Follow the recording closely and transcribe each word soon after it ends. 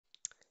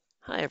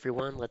Hi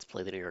everyone, let's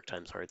play the New York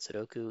Times Hard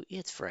Sudoku.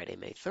 It's Friday,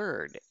 May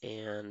 3rd,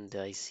 and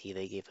I see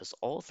they gave us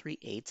all three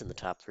eights in the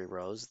top three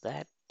rows.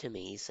 That, to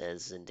me,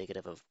 says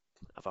indicative of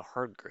a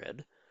hard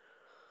grid.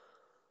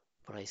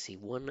 But I see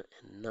 1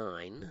 and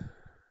 9.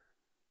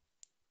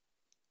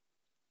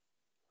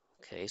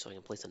 Okay, so I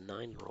can place a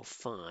 9 in row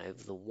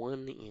 5. The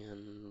 1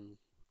 in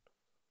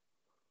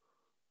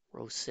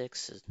row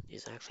 6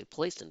 is actually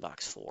placed in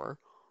box 4.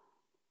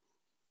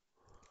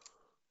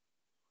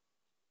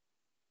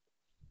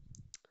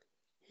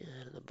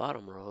 And in the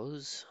bottom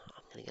rows,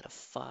 I'm going to get a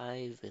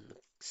 5 in the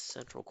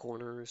central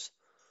corners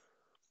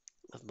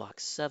of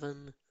box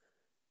 7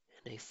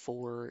 and a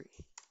 4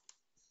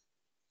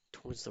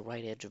 towards the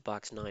right edge of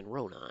box 9,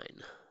 row 9.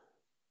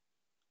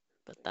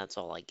 But that's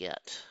all I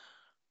get.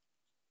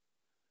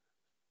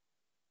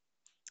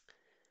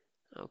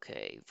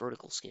 Okay,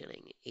 vertical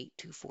scanning,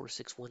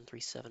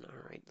 8246,137.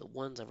 All right, the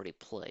ones I've already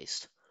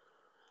placed.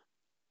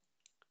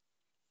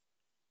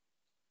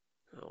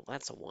 Oh,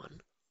 that's a 1.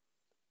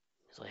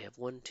 So I have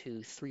 1,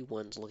 2, 3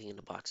 ones looking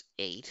into box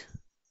 8.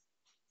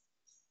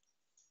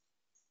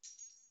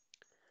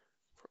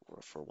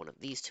 For one of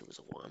these two is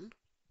a 1.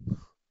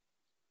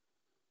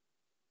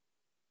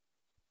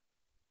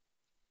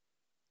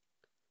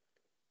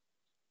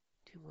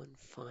 2, 1,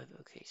 5.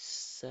 Okay,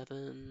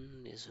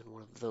 7 is in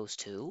one of those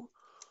two.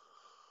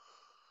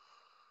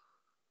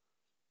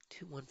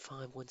 2, 1,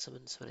 5, 1,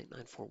 7, 7, 8,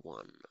 9, 4,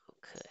 1.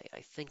 Okay, I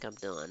think I'm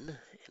done.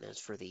 And as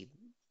for the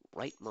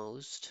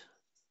rightmost,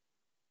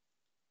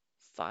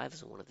 5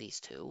 is in one of these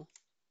two.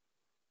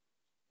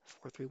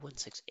 4, 3, 1,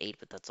 6, 8,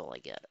 but that's all I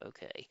get.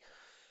 Okay.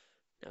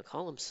 Now,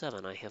 column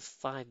 7, I have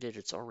 5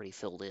 digits already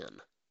filled in,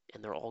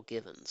 and they're all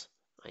givens.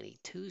 I need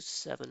 2,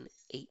 7,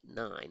 8,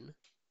 9.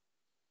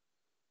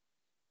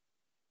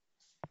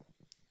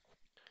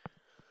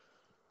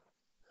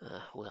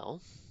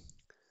 Well,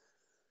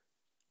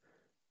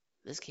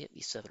 this can't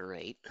be 7 or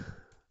 8.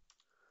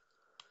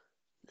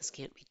 This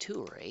can't be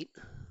 2 or 8.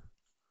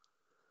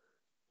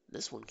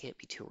 This one can't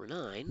be 2 or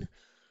 9.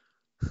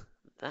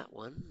 That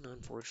one,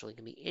 unfortunately,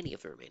 can be any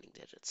of the remaining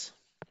digits.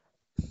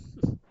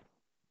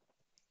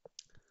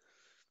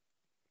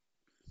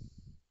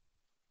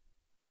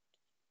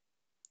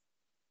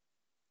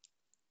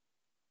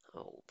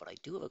 Oh, but I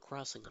do have a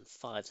crossing on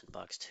 5s in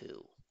box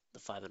 2. The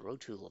 5 in row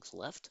 2 looks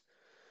left.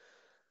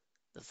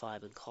 The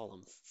 5 in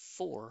column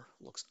 4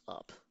 looks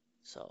up.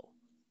 So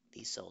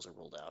these cells are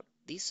ruled out.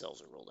 These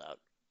cells are ruled out.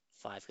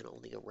 5 can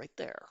only go right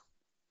there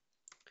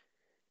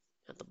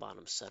at the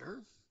bottom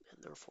center,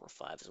 and therefore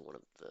 5 is one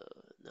of the,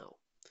 no,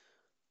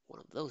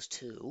 one of those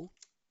two.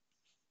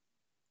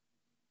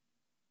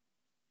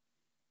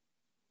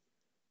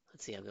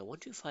 Let's see, I've got 1,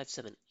 2, 5,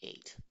 7,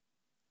 8.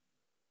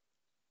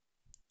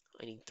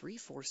 I need 3,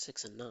 4,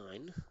 6, and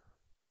 9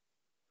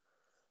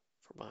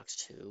 for box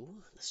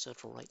 2. The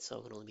central right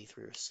cell can only be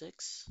 3 or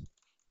 6.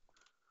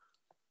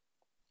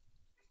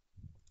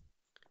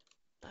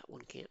 That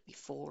one can't be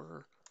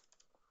 4.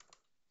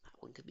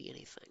 That one could be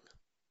anything.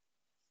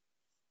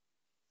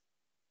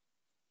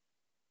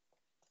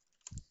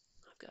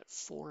 I've got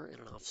 4 in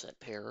an offset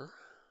pair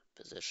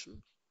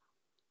position.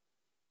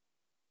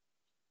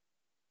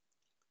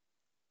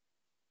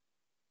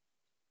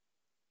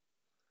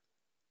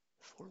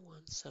 4, 1,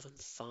 7,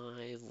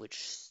 5, which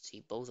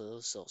see both of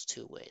those cells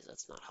two ways.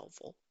 That's not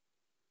helpful.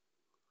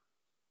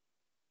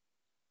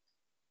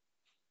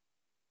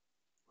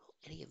 Well,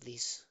 any of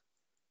these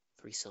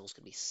 3 cells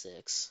could be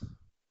 6.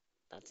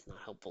 That's not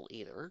helpful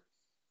either.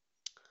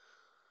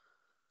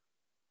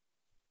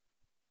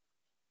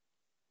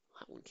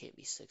 That one can't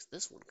be 6.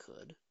 This one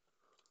could.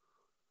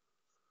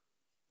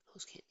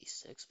 Those can't be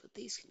 6, but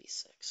these can be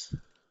 6.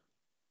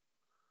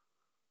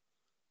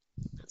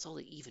 That's all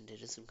the even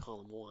digits in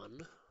column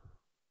 1,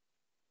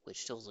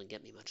 which still doesn't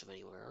get me much of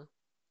anywhere.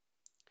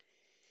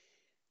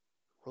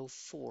 Row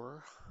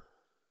 4.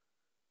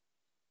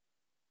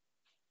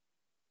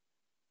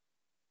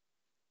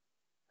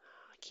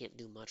 I can't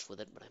do much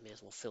with it, but I may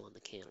as well fill in the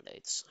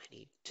candidates. I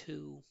need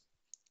 2,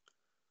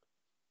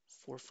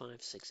 4,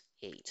 5, 6,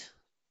 8.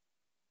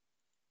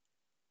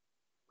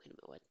 Wait a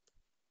minute, what?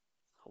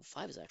 Oh,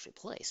 5 is actually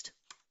placed.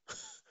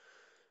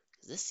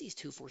 This sees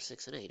 2, 4,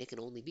 6, and 8. It can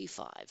only be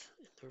 5,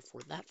 and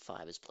therefore that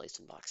 5 is placed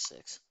in box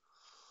 6,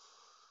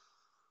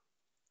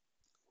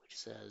 which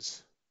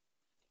says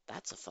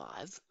that's a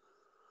 5.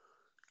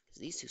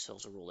 These two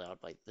cells are ruled out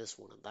by this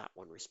one and that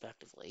one,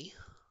 respectively.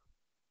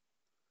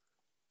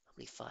 How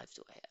many 5s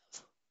do I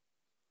have?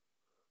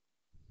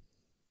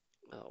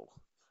 Oh,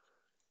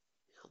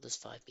 now this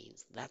 5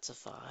 means that's a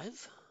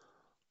 5.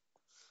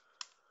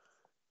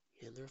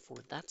 And therefore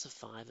that's a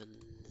 5. And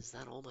is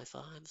that all my 5s?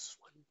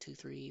 1, 2,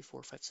 3,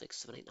 4, 5, 6,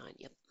 7, 8, 9.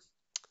 Yep.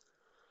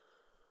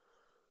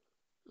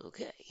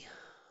 Okay.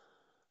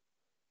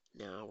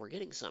 Now we're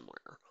getting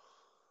somewhere.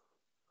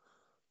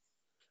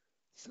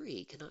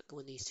 3 cannot go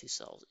in these two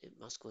cells. It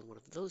must go in one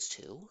of those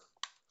two.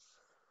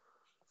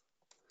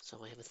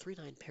 So I have a 3,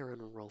 9 pair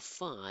in row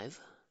 5.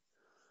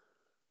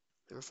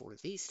 Therefore,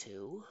 these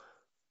two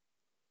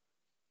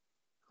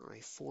are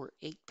a 4,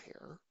 8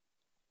 pair,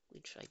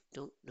 which I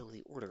don't know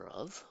the order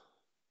of.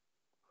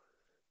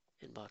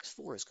 And box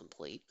 4 is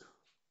complete.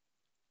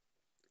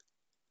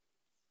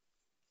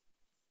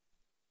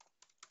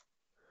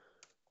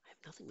 I have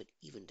nothing but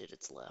even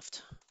digits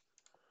left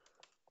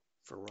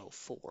for row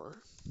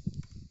 4,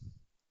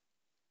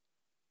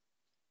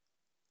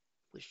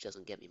 which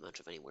doesn't get me much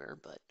of anywhere,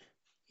 but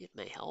it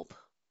may help.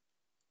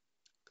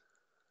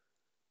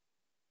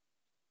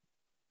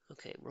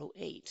 Okay, row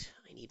 8.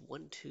 I need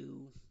 1,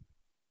 2,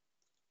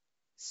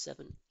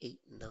 7, 8,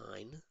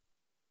 9.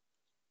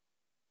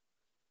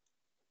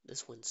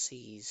 This one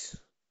sees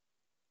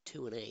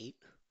 2 and 8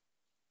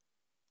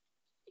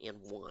 and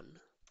 1.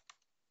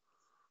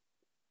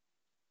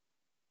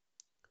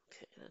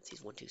 Okay, that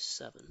sees 1, 2,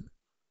 7.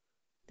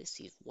 This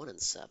sees 1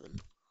 and 7.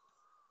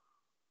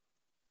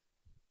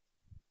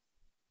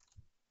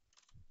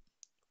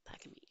 That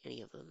can be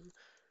any of them.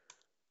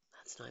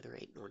 That's neither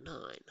 8 nor 9.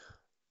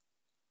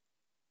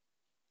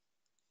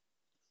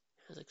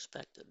 As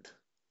expected.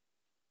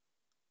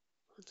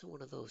 What's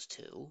one of those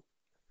two?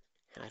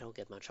 And I don't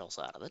get much else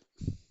out of it.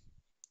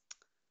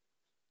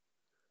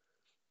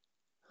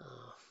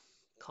 Uh,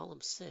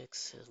 column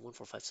 6 has 1,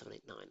 4, 5, 7,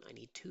 8, 9. I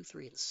need 2,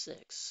 3, and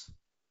 6.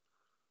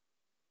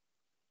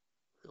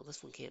 Well,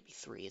 this one can't be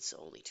 3. It's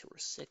only 2 or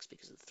 6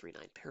 because of the 3,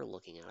 9 pair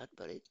looking at it,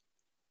 but it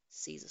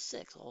sees a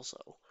 6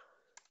 also.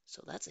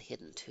 So that's a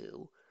hidden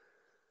 2.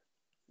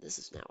 This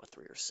is now a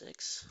 3 or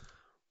 6.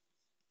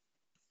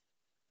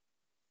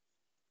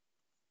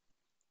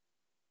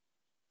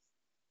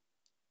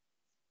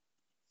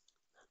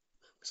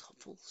 That was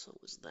helpful. So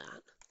was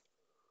that.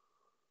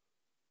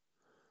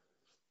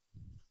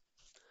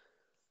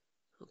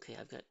 Okay,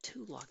 I've got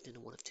 2 locked into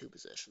one of 2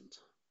 positions.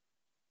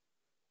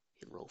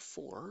 In row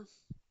 4,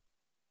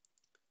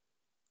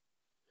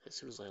 as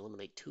soon as I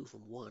eliminate 2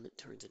 from 1, it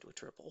turns into a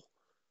triple,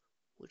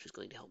 which is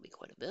going to help me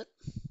quite a bit.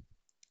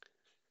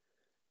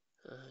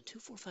 2,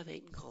 4, 5,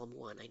 8 in column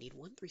 1. I need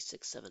 1, 3,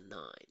 6, 7, 9.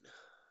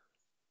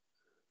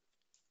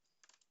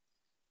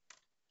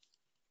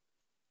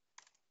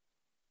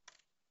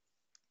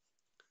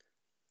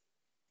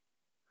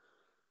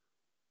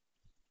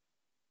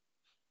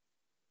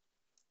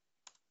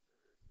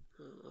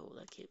 Oh,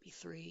 that can't be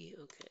 3.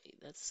 Okay,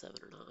 that's 7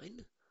 or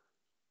 9.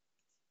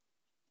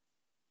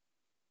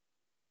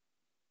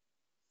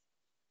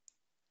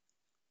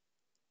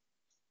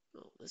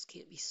 Oh, this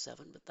can't be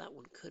 7, but that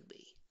one could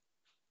be.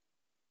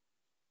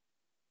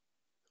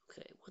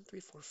 Okay, 1, 3,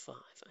 4, 5.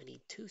 I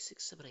need 2,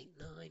 6, 7, 8,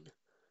 9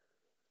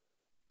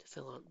 to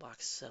fill out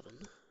box 7.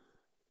 That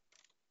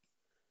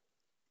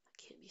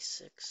can't be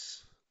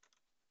 6.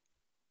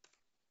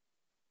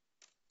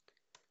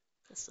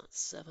 That's not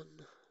 7.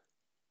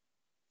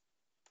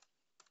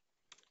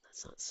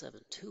 That's not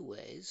 7 two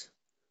ways.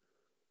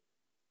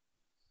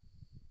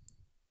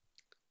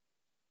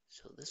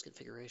 So this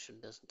configuration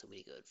doesn't do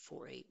me good.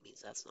 4, 8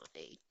 means that's not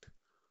 8.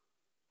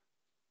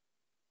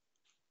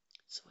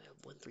 So I have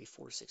 1, 3,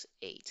 4, 6,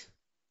 8.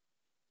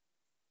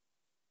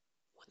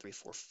 1, 3,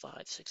 4,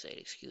 5, 6, 8,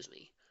 excuse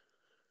me.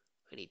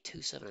 I need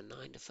 2, 7, and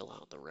 9 to fill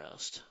out the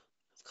rest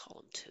of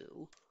column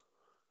 2.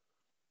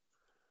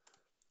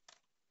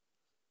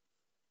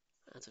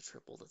 That's a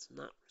triple that's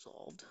not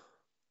resolved.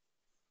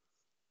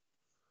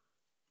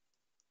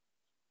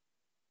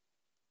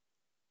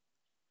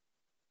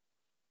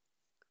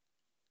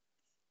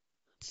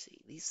 Let's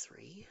see, these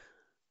 3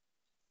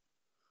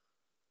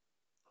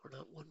 are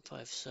not 1,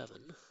 5, 7.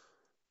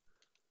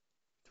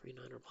 3,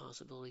 9 are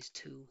possibilities.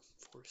 2,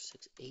 4,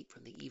 6, 8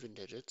 from the even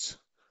digits.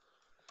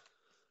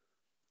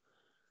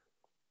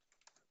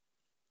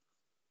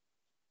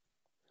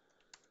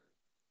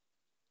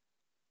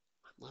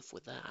 I'm left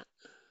with that,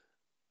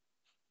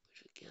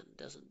 which again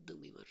doesn't do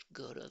me much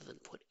good other than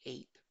put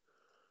 8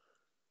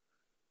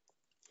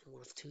 in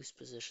one of 2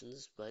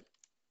 positions, but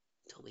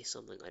tell me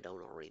something I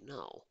don't already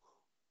know.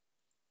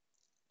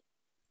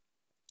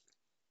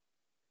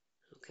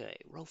 Okay,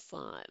 row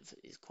 5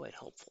 is quite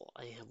helpful.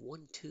 I have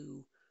 1,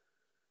 2,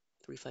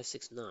 3, 5,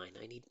 6, 9.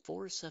 I need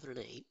 4, 7, and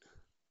 8.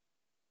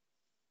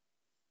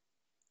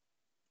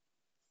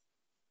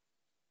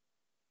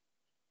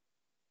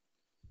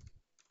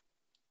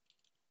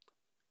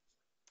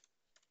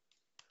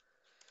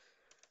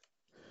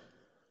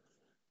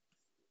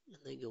 And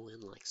they go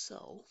in like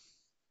so.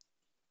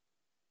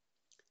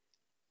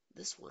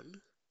 This one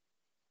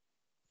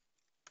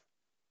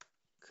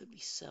could be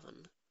 7,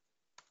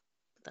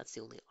 but that's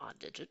the only odd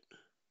digit.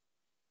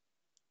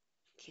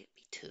 Can't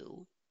be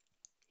 2.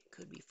 It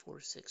could be 4,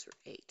 6, or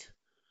 8.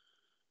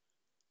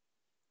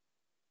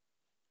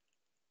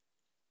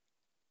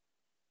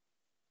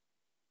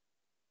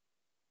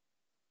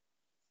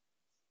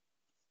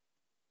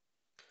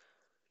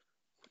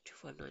 1, 2,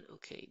 5, 9.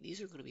 Okay,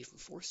 these are going to be from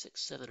 4,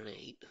 6, 7, and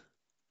 8.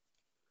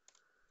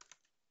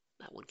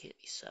 That one can't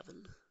be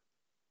 7.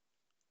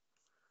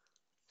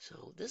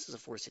 So this is a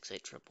 4, 6,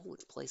 8 triple,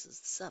 which places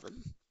the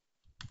 7.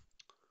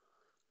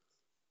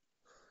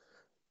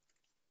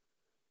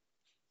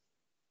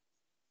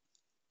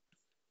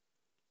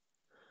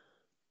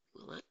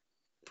 Well, that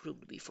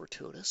proved to be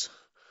fortuitous.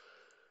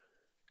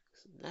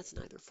 That's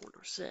neither 4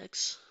 nor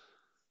 6.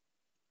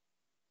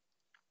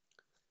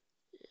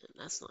 And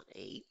that's not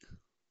 8.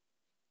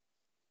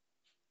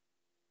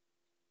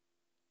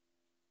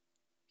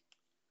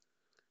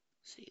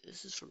 See,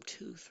 this is from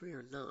 2, 3,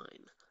 or 9.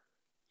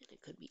 And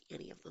it could be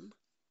any of them.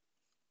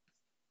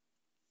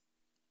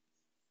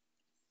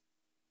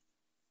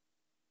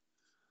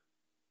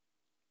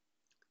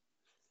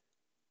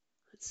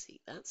 Let's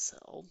see, that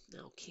cell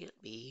now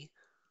can't be,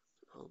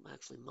 well,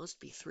 actually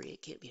must be 3.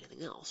 It can't be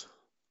anything else.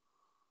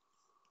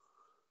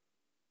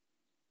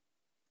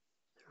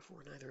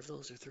 Therefore, neither of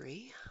those are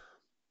 3.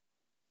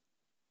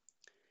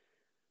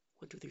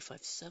 1, 2, 3,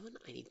 5, 7.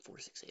 I need 4,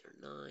 6, 8, or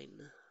 9.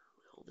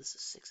 Well, this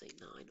is 6,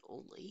 8, 9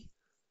 only.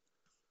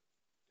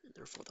 And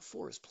therefore the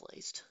 4 is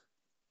placed.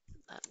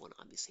 That one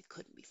obviously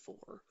couldn't be 4.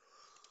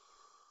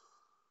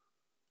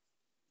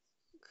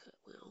 Okay,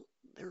 well,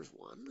 there's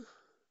 1.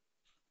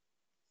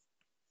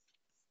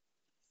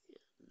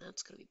 And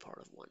that's going to be part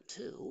of 1,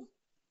 too.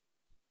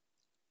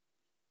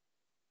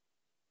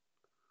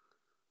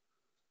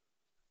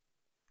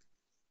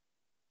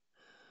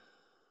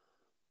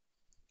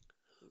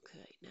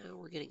 Okay, now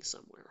we're getting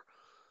somewhere.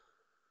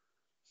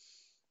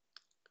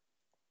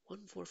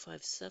 1, 4,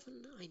 5,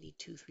 7. I need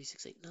 2, 3,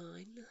 6, 8,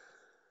 9.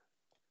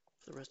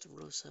 For the rest of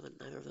row 7,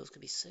 neither of those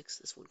can be 6.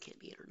 This one can't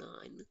be 8 or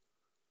 9.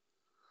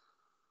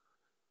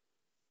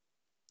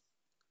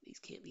 These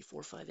can't be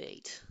 4, 5,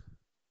 8.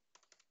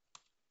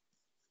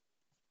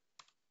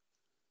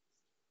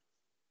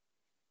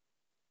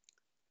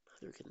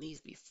 Neither can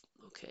these be.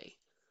 Okay.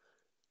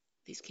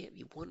 These can't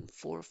be 1,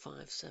 4,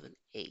 5, 7,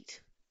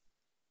 8.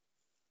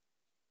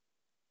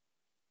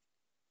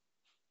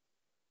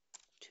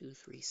 2,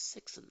 3,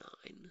 6, and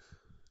 9.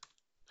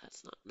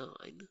 That's not 9.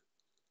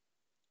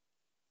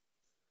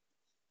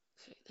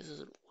 Okay, this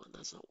isn't 1.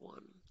 That's not 1.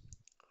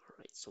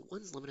 Alright, so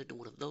 1's limited to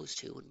one of those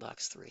two in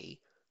box 3.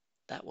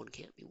 That one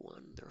can't be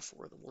 1.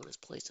 Therefore, the 1 is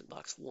placed in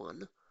box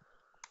 1.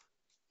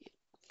 It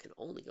can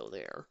only go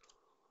there.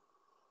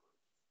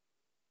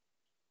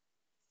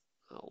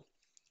 Oh,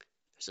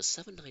 there's a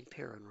 7, 9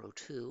 pair in row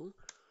 2,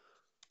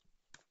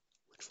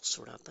 which will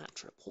sort out that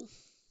triple.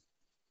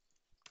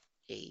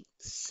 8,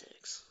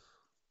 6,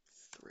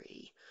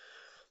 3.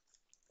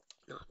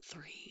 Not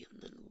 3,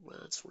 and then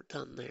once we're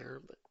done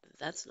there, but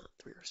that's not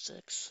 3 or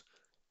 6.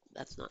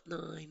 That's not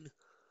 9.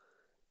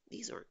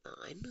 These aren't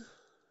 9.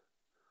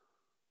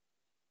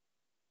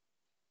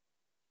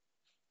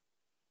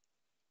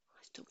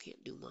 I still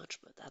can't do much,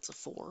 but that's a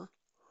 4.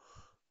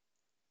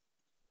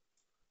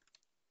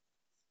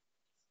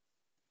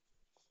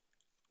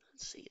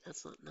 Let's see,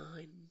 that's not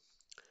 9.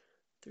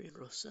 3 in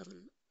row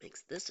 7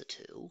 makes this a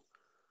 2.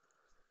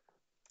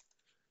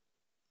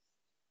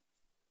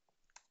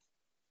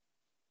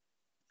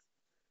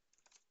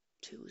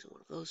 2 is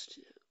one of those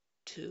two.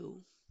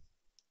 2.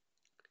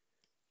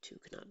 2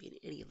 cannot be in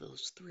any of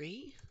those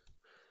 3.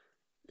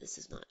 This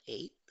is not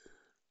 8.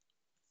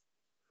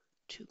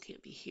 2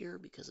 can't be here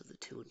because of the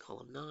 2 in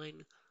column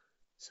 9.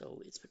 So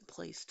it's been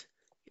placed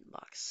in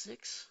box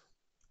 6.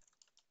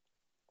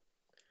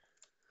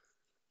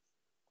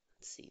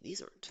 Let's see,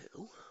 these aren't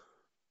 2.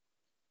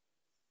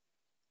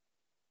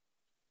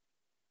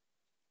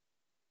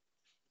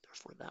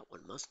 Therefore, that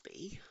one must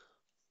be.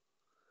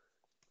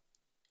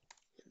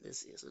 And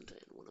this isn't, and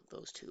one of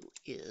those two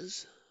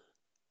is.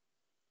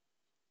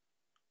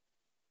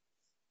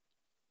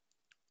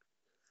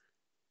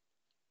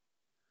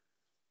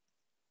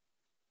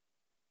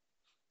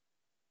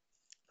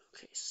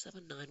 Okay,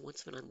 7, 9, 1,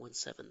 7, 9, 1,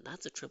 7.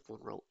 That's a triple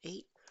in row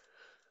 8,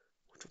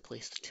 which will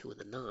place the 2 in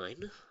the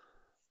 9.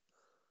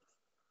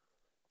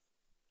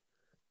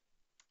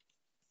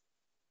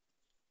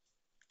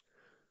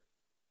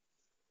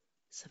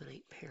 7,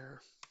 8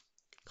 pair.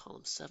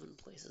 Column 7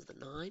 places the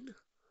 9.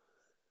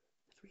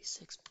 3,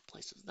 6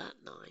 places that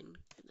 9. And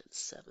then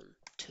 7,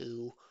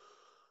 2.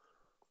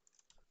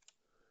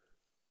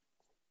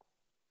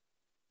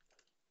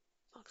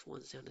 Box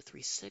 1's down to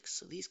 3, 6,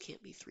 so these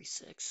can't be 3,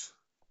 6.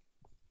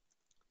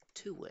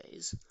 2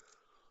 ways.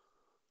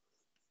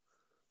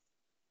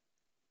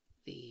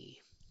 The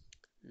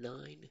 9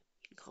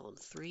 in column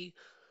 3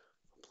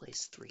 will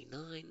place 3,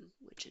 9,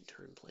 which in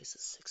turn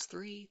places 6,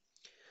 3,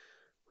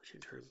 which in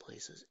turn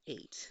places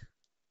 8.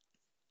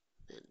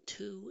 Then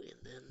 2, and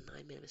then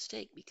I made a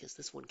mistake because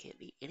this one can't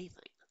be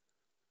anything.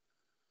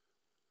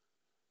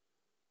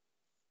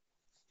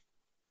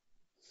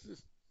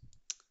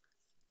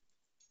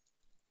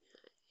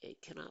 It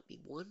cannot be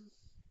 1,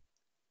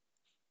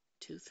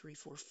 2, 3,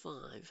 4,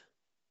 5,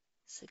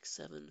 6,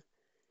 7,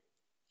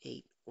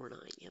 8, or 9.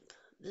 Yep,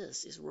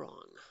 this is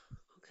wrong.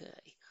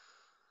 Okay.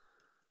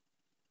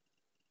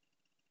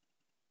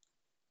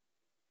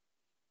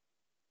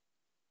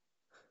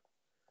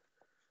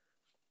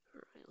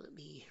 Alright, let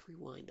me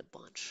rewind a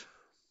bunch.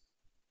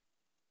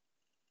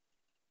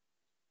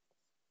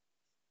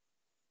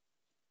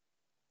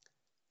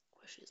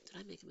 Question is, did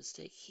I make a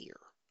mistake here?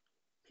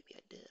 Maybe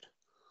I did.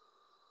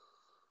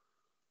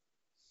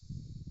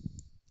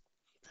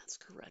 If that's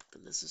correct,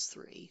 then this is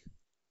 3.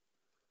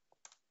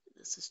 And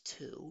this is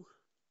 2.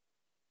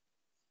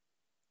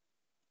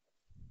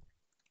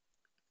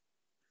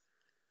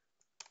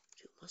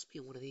 2 must be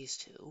one of these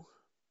two.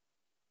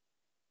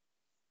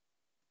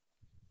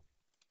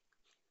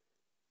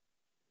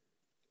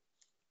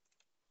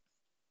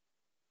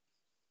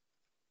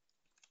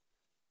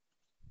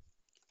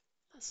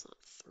 That's not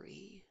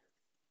 3.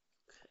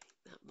 Okay,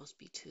 that must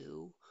be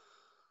 2.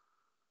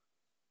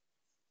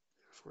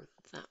 Therefore,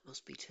 that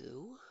must be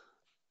 2.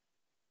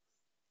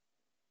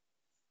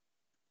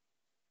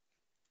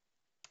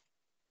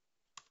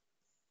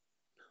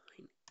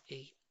 9,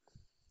 8,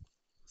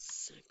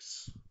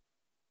 6.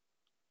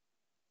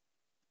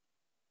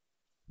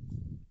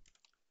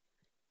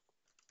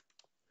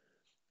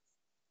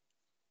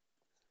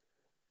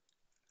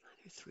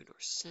 Neither 3 nor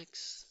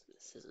 6.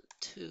 This isn't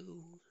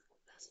 2.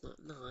 That's not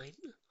 9.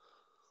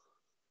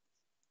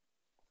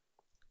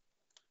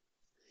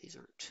 These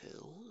aren't 2.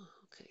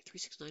 Okay, 3,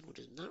 6, 9, which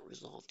is not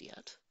resolved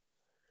yet.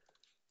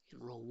 In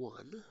row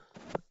 1.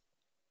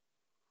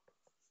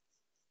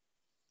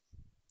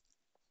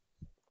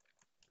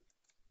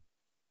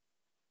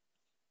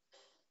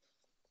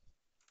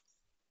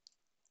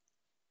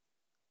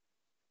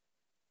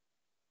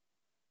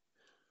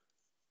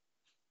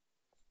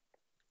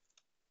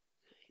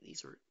 Okay,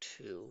 these aren't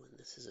 2, and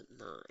this isn't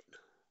 9.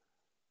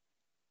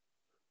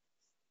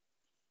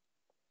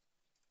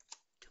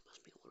 It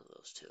must be one of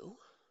those two.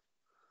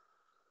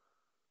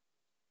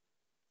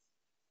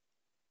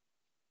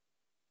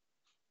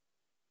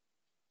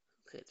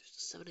 Okay, there's a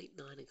 7, 8,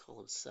 9 in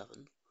column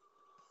 7.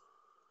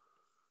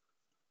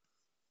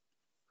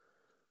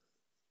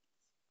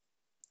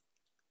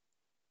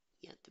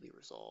 Yet to be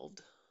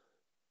resolved.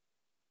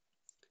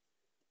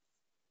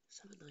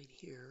 7, 9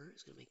 here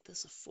is going to make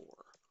this a 4.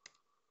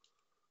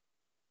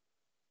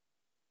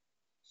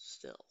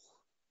 Still.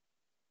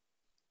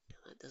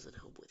 Now that doesn't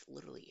help with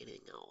literally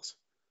anything else.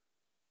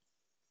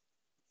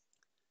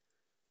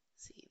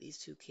 See, these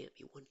two can't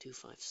be 1, 2,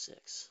 5,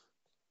 6.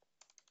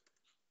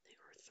 They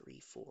are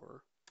 3,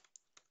 4,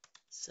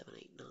 7,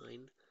 8,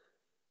 9.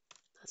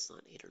 That's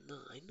not 8 or 9.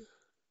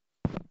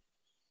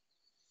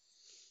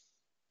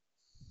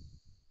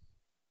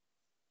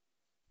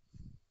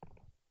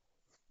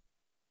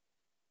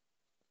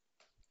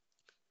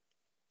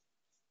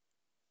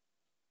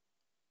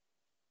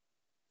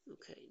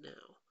 Okay,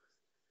 now,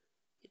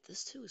 if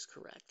this 2 is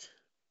correct,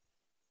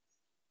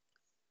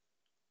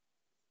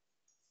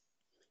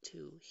 the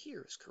 2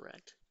 here is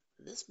correct,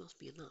 this must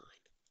be a 9.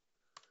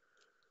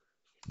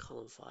 In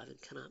column 5,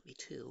 it cannot be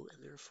 2,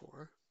 and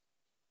therefore,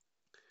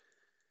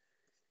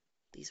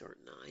 these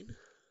aren't 9.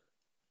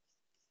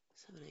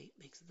 7, 8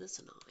 makes this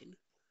a 9.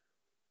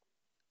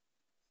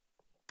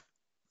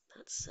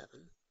 That's 7.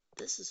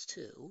 This is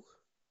 2.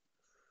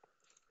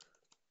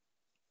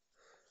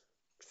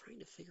 Trying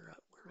to figure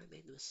out where I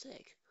made the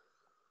mistake.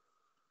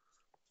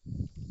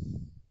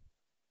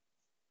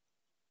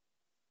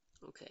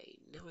 Okay,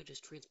 now I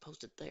just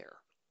transposed it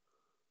there.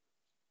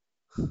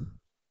 The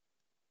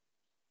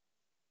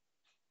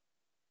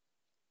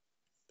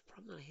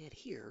problem that I had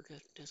here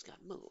just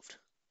got moved.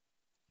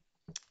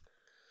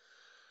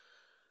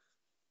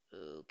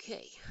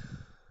 Okay.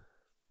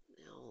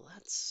 Now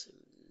that's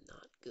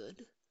not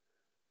good.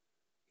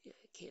 Yeah,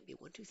 it can't be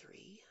 1, 2,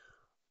 3,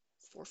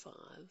 4, 5,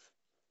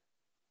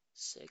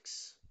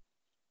 6,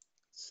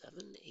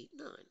 7, 8,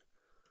 9.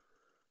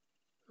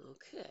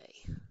 Okay.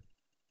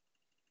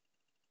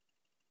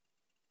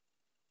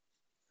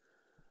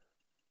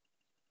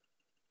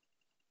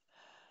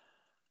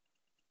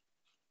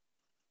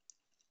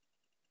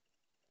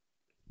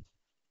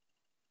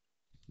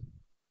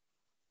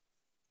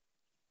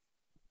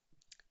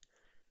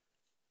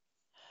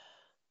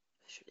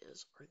 Question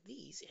is, are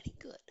these any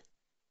good?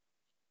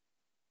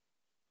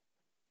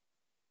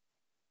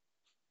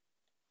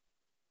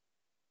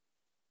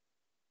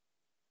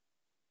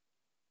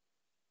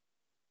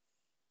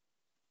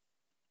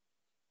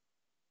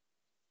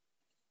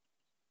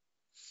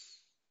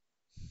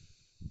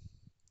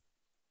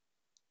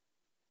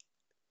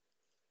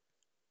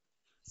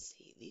 Let's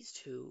see, these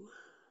two,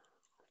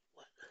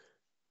 what?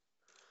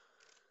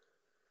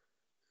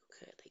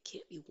 Okay, they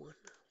can't be 1,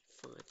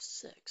 5,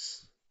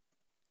 6.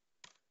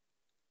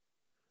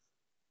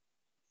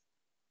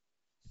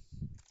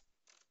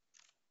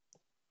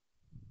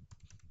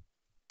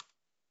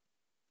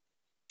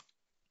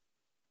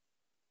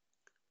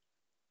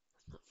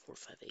 Not 4,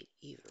 5, 8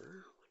 either.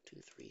 1,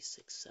 2, 3,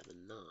 6,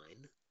 7, 9.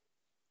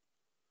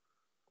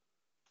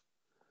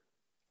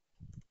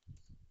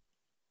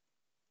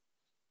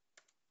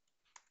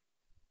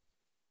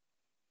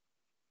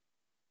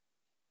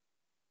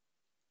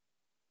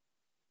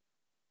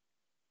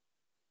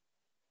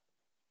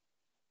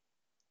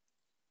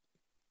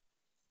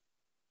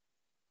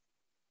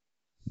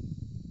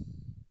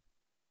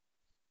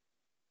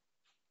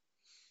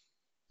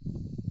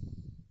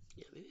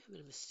 Yeah, maybe I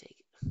made a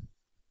mistake.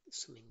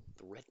 Assuming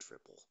the red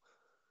triple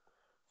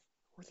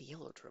or the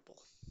yellow triple.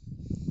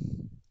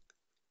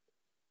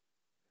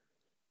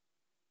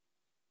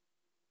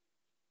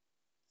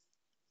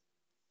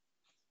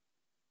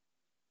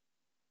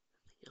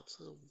 Nothing else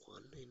is a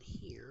 1 in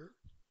here.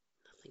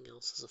 Nothing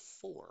else is a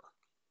 4.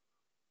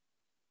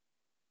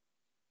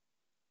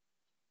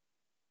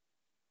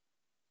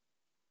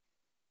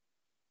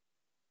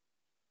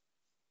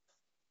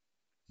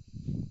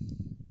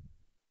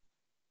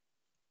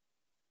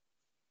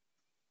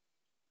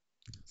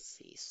 Let's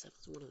see,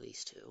 7's one of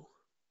these two.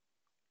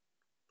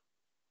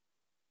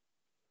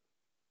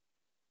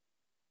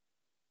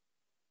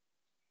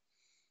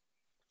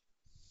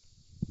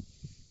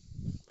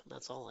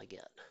 that's all I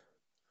get.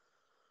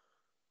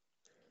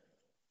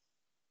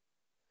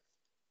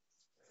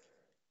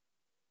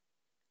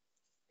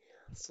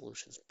 The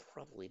solution's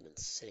probably been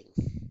sitting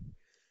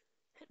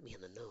at me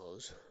in the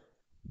nose.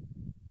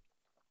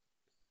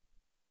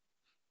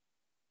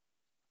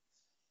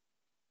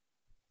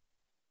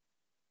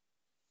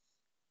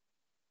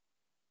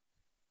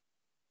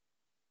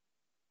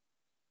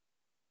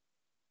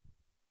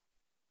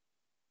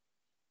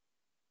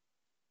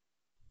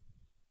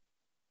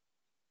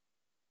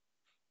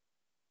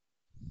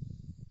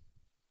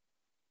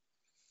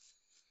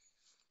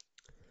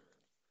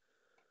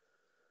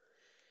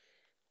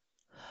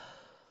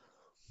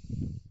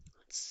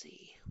 Let's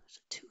see. There's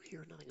a 2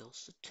 here, nothing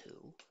else is a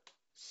 2.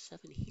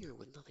 7 here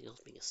with nothing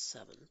else being a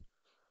 7.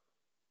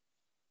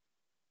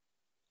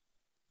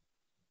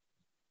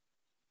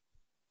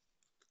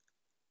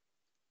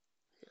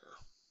 Yeah.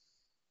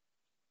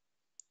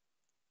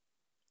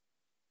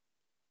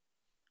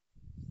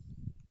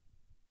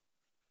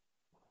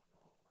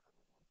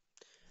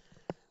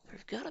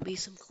 There's got to be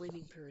some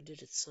claiming pair of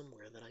digits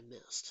somewhere that I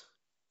missed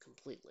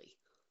completely.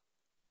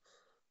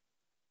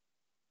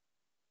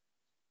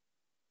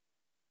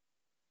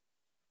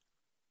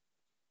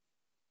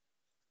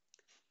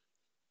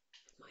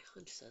 My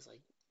hunch says I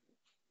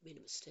made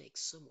a mistake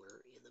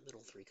somewhere in the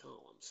middle 3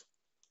 columns.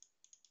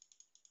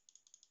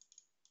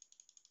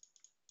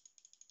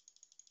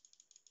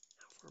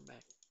 How far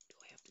back do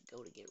I have to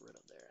go to get rid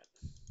of that?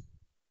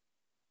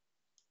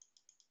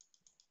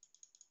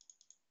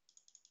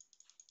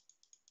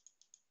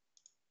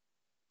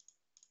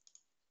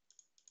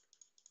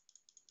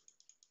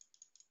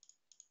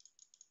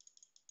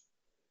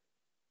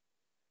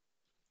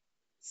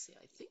 See,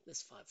 I think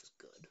this 5 was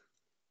good.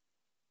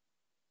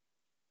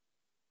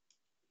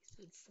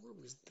 We said 4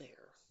 was there,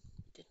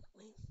 didn't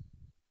we?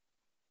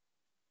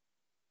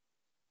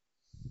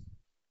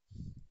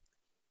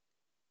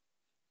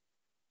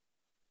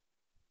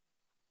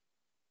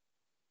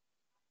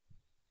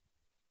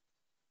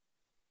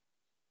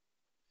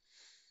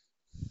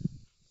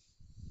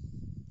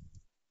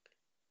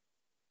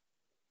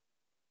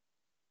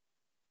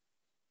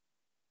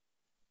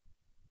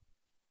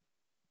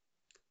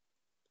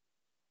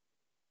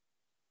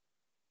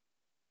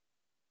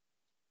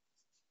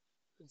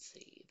 Let's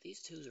see, if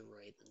these 2's are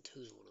right, then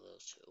 2's one of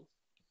those 2.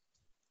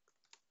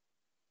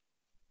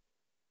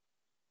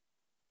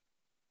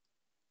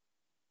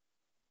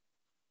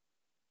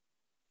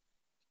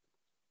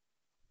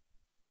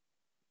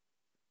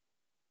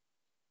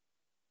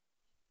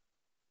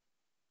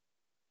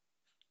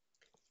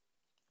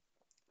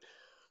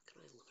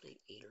 Can I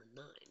eliminate 8 or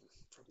 9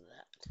 from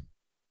that?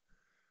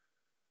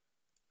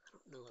 I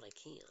don't know that I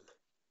can.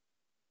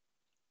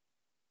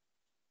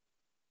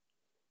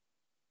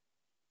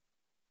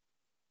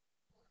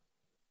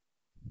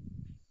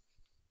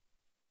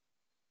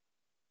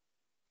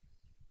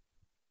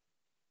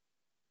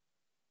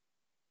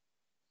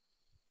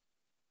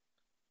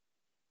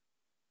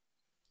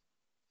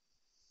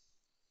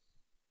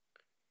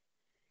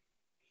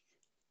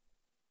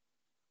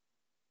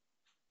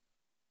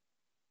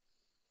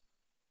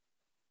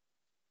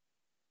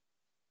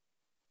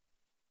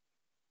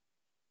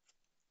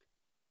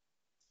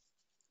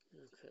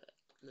 Okay,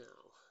 now,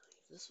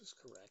 if this was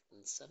correct,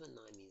 then 7, 9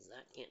 means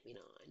that can't be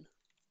 9.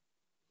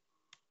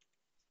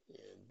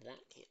 And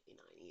that can't be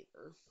 9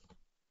 either.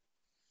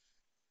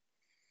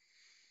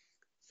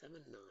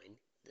 7, 9.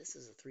 This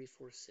is a 3,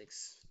 4,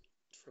 6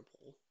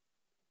 triple.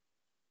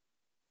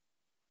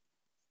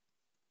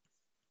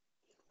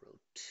 In row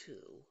 2.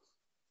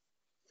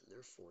 And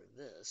therefore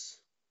this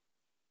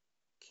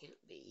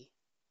can't be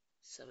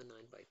 7, 9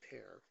 by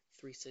pair,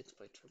 3, 6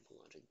 by triple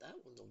logic. That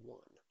one's a 1.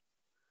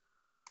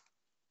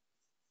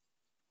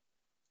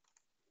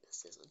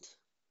 This isn't.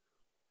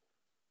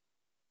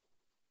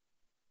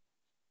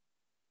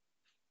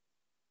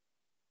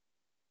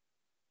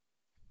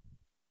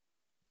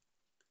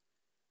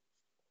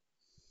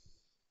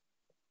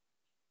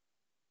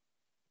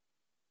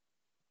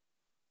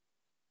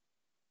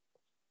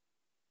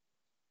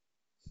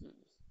 Hmm.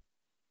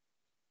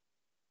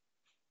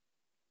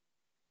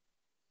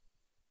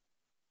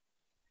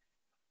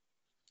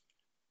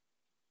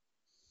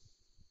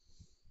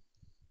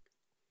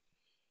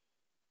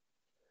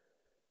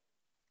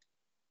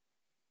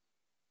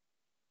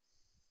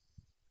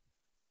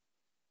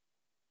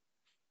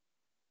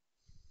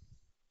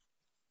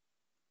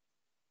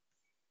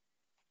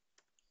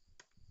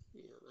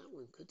 Yeah, that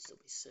one could still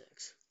be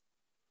 6.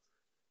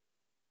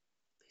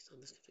 Based on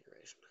this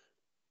configuration.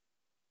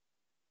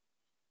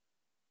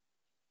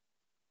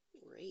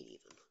 Or 8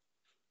 even.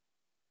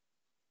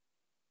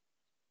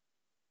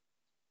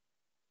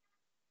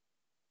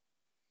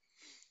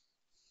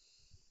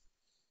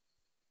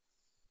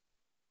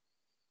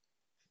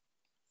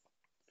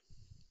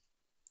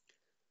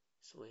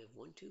 So I have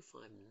 1, 2,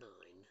 5, 9.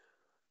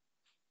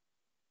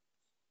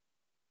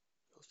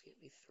 Those can't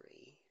be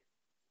 3.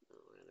 No,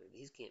 rather,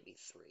 these can't be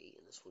 3,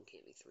 and this one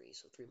can't be 3,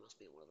 so 3 must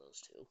be one of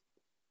those 2.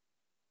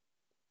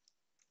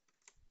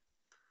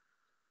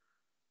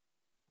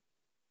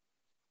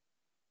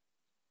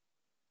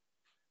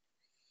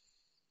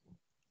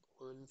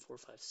 1, 4,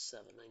 5,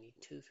 7. I need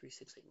 2, 3,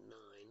 6, 8, 9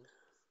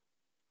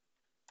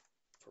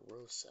 for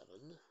row 7.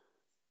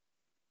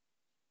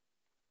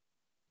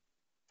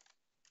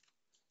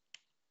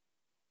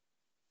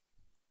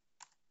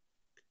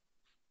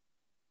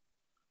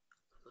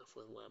 Enough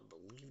with what I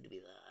believe to be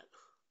that.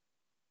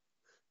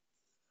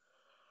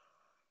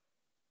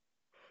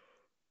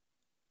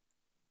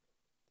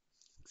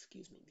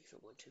 Excuse me, these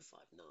are 1, 2, 5,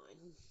 9.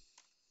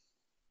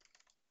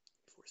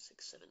 4,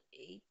 6, 7,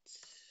 8.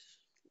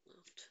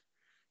 Left.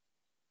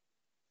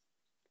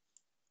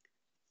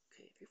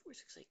 Okay, 3, 4,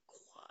 6, 8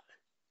 quad.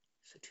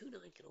 So 2, 9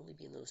 can only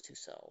be in those two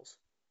cells.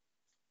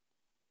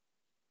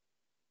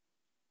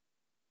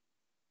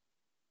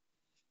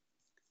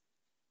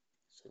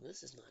 So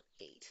this is not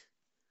 8.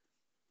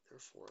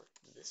 Therefore,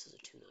 this is a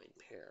 2, 9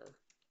 pair.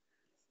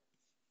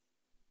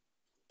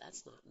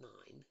 That's not 9.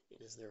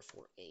 It is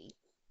therefore 8.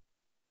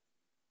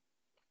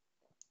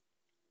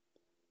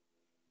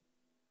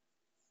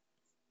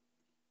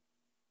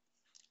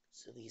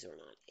 So these are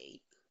not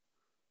 8.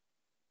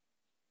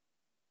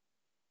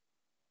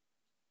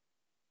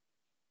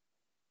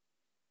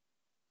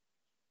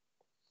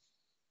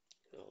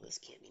 Well, this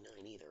can't be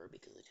 9 either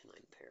because of the 2,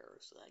 9 pair.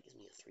 So that gives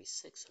me a 3,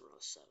 6 in row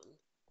 7.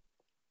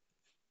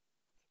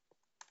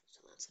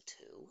 So that's a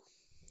 2.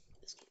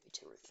 This can't be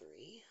 2 or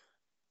 3.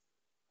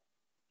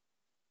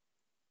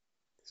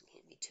 This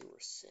can't be 2 or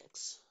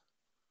 6.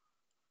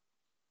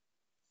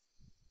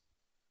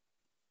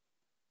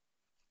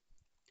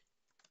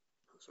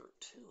 Those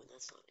aren't 2, and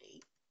that's not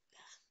 8.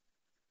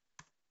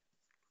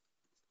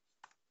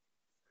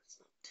 That's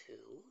not 2.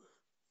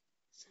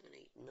 7,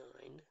 8,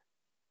 9.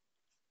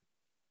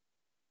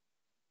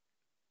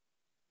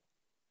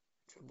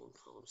 Triple in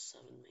column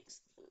 7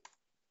 makes the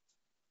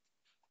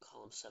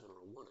column 7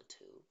 or 1 a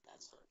 2.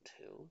 That's not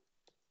 2.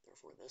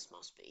 Therefore, this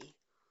must be.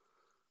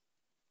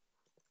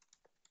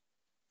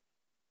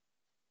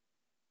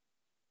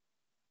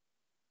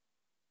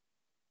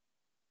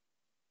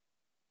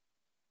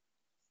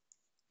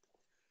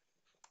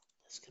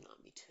 This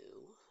cannot be 2.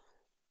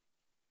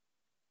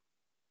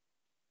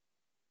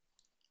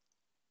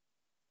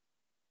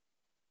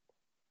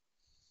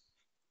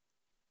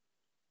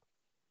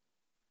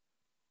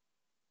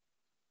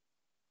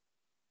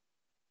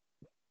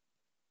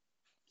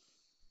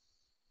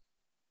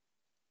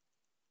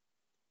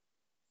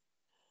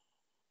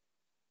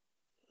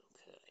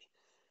 Okay.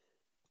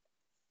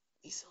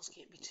 These cells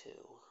can't be 2,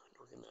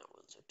 nor can that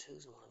one. So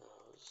 2's in one of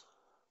those.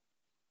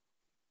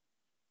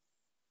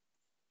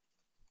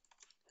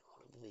 And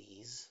one of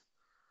these.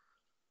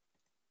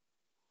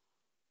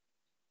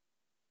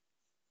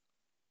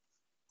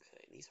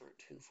 Okay, these aren't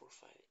 2, 4,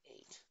 5,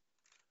 8.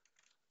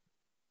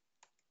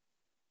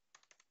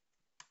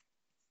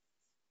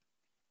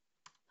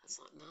 That's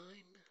not 9.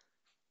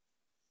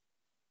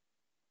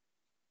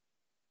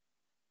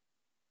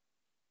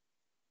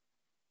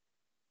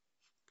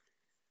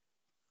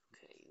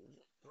 Okay,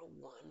 row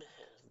 1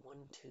 has 1,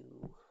 2,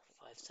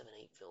 5, 7,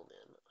 8 filled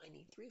in. I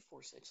need 3,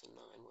 4, 6, and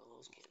 9. Well,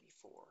 those can't be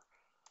 4.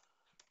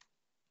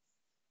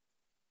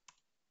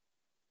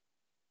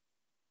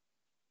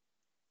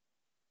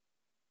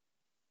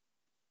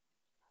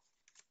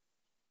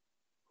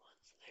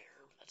 One's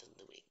there, but that doesn't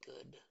do any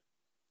good.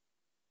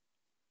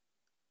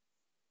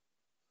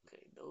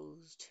 Okay,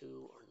 those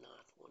two are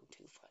not 1,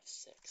 2, 5,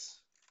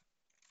 6.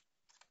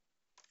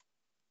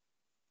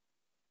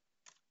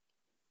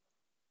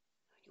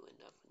 You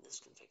end up in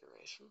this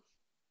configuration.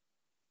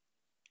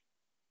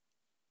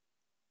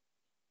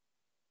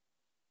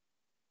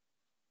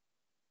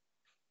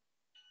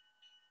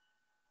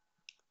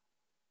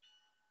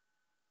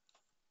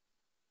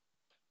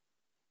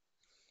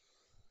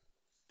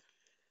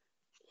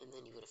 And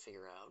then you got to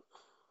figure out,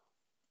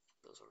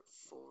 those aren't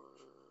 4,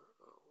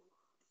 oh,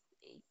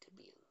 8 could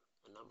be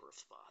in a number of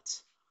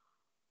spots.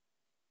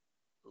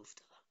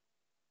 Oofta.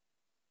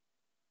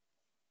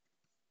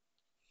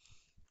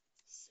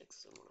 6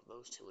 is in one of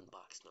those two in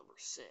box number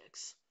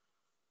 6.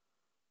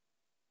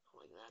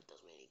 Like that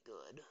does me any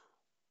good.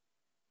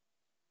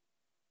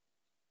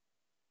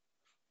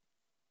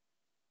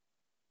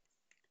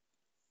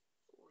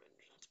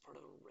 Orange, that's part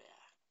of a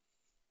red.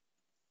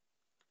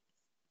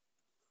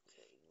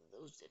 Okay,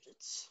 those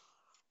digits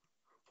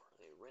are part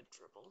of a red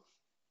triple.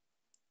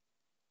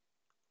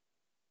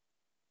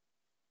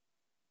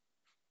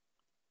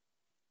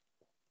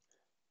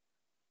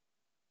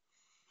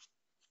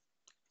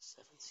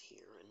 Seven's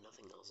here, and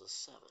nothing else is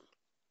 7.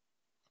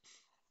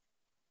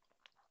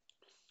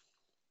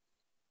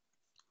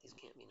 These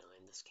can't be 9,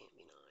 this can't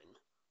be 9.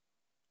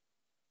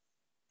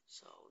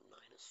 So 9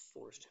 is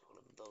forced in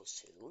one of those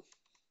two.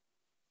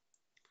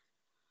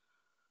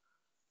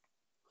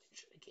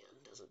 Which, again,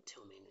 doesn't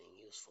tell me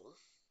anything useful.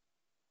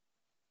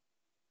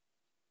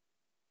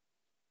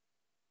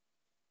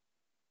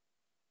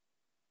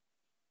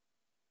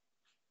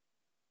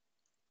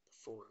 The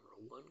 4 in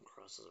row 1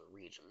 crosses a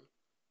region.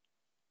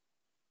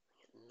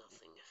 I get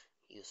nothing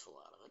useful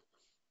out of it.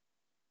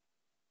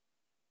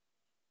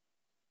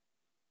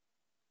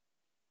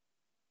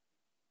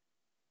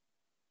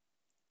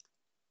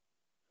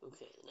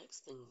 Okay, the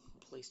next thing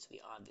place to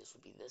be obvious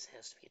would be this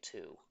has to be a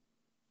 2,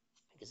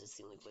 because it's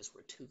the only place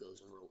where a 2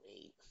 goes in row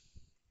 8.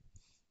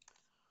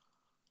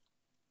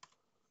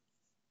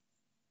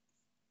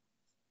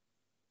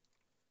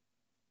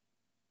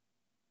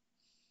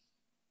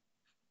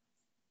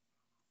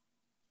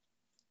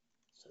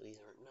 So these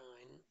aren't 9.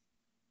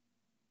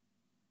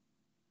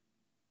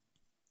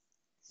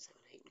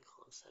 7, 8 in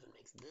column 7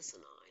 makes this a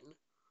 9.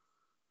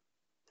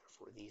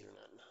 Therefore, these are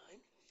not 9.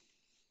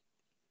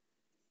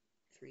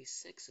 3,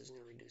 6 is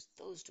going to reduce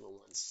those to a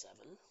 1,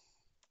 7.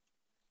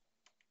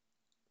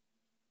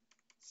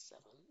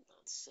 7,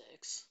 not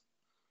 6.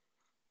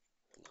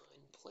 The 9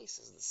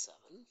 places the 7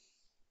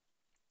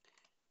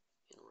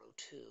 in row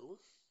 2.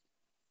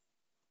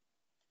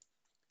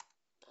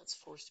 That's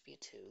forced to be a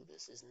 2.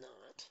 This is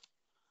not.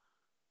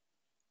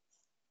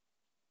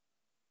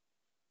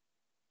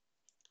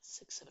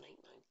 6, 7, 8,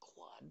 9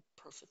 quad,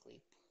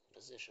 perfectly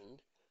positioned.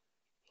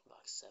 In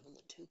box 7,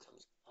 the 2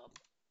 comes up,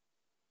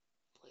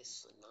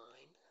 places a 9.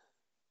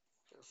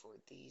 Therefore,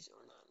 these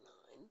are not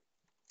 9.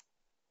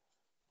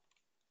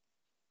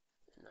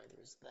 And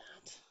neither is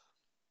that.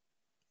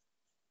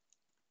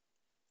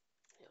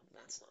 Yep,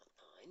 that's not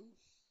 9.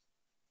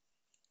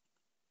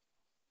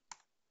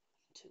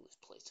 2 is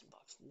placed in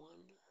box 1.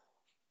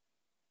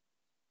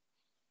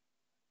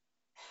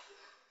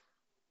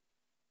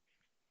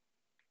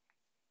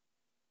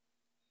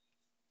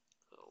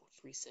 Oh,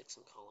 3, 6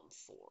 in column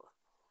 4.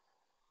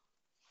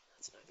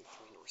 That's neither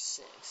 3 nor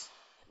 6.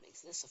 That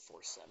makes this a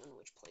 4, 7,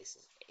 which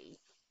places 8.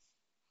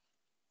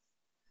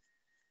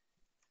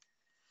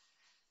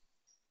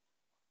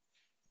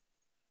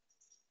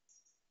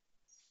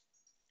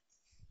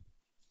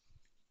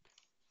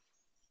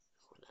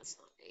 Or that's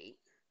not 8.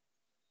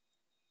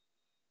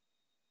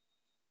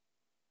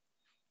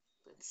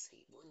 Let's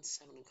see, 1,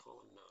 7 in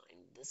column 9.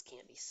 This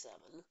can't be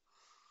 7.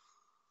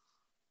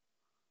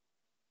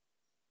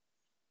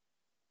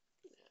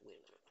 Yeah, wait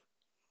a minute.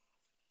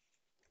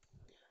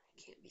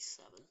 It can't be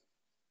 7.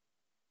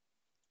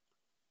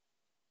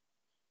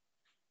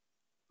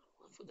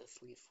 I'm left with a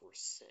 3, 4,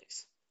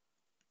 6.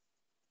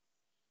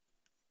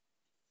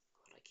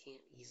 But I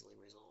can't easily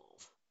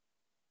resolve.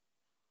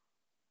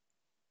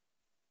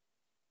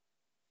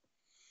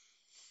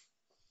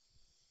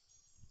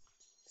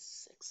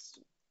 6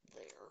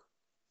 there.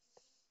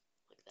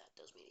 Like that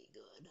does me any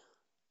good.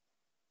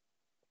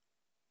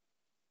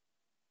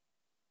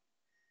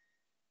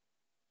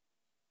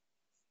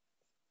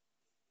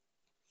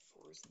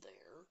 4 is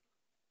there.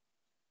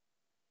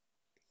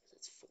 Because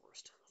it's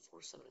forced.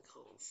 4, 7 in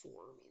column 4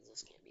 means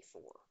this can't be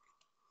 4.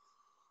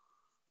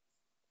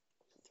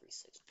 And 3,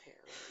 6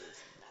 pair means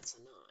that's a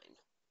 9.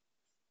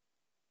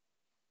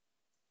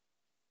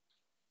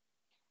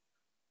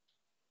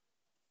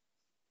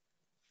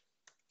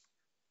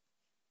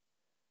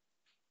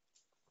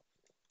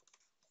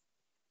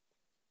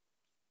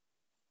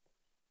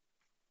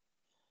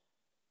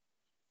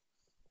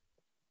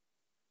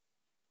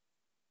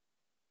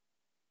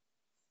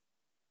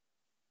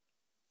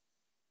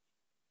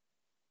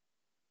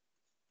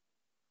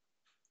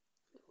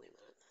 Wait a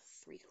minute.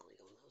 3 can only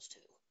go in those 2.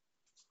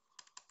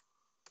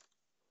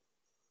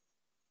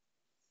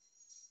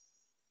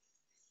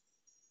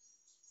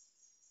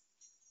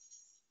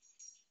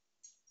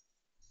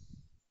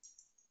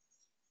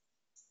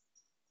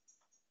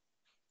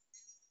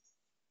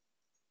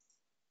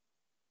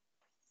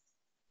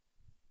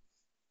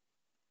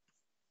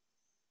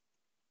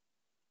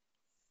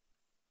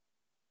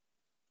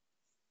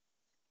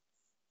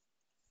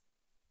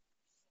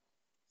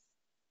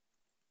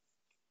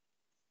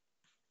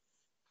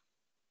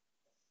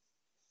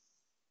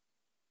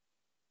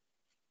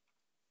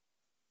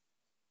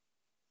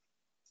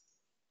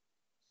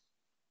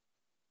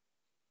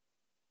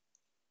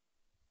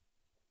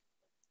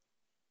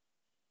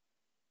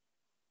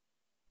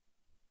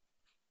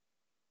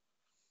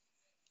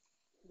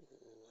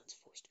 That's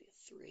forced to be a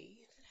 3.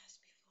 It has to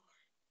be 4.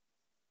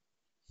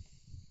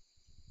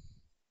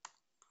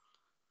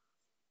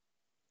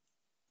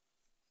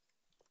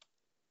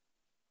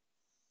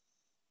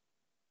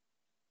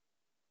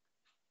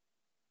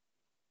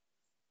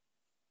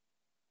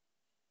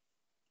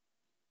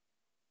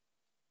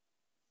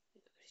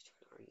 He's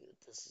trying to argue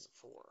that this is a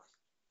 4.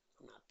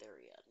 I'm not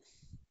there yet.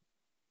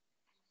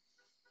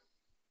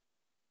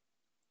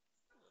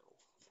 Oh,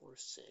 4,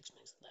 6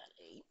 makes that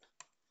 8.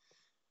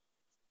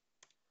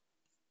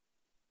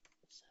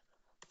 7,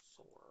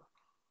 4,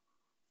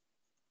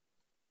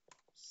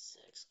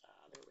 6.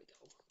 Ah, there we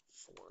go.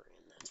 4,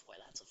 and that's why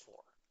that's a 4.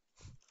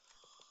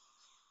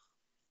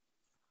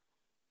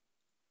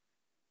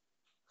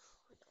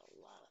 I got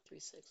a lot of 3,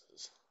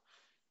 6s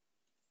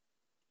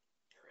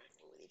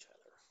interacting with each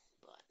other,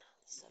 but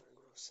 7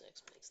 row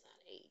 6 makes that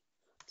 8.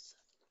 7,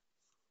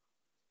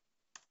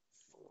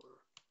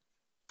 4,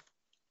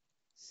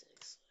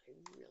 6. I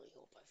really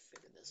hope I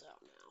figured this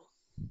out now.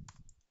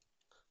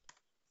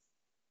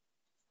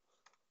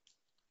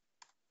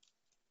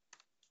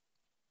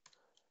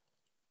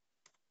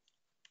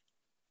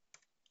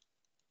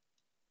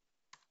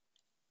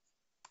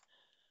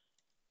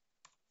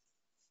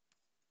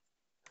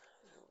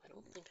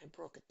 think I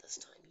broke it this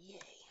time. Yay.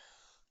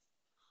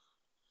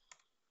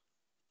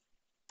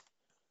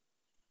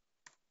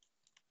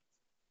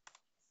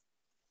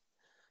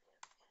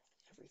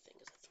 Everything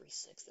is a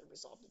 3-6 that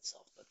resolved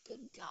itself, but good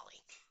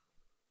golly.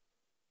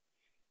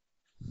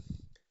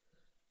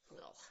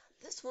 Well,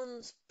 this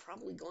one's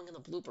probably going in the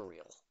blooper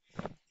reel.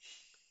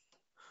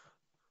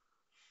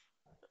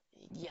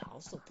 Yeah,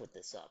 I'll still put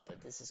this up,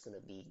 but this is going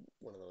to be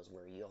one of those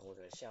where you all are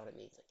going to shout at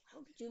me, it's like, how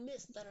could you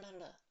miss? Da da da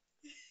da.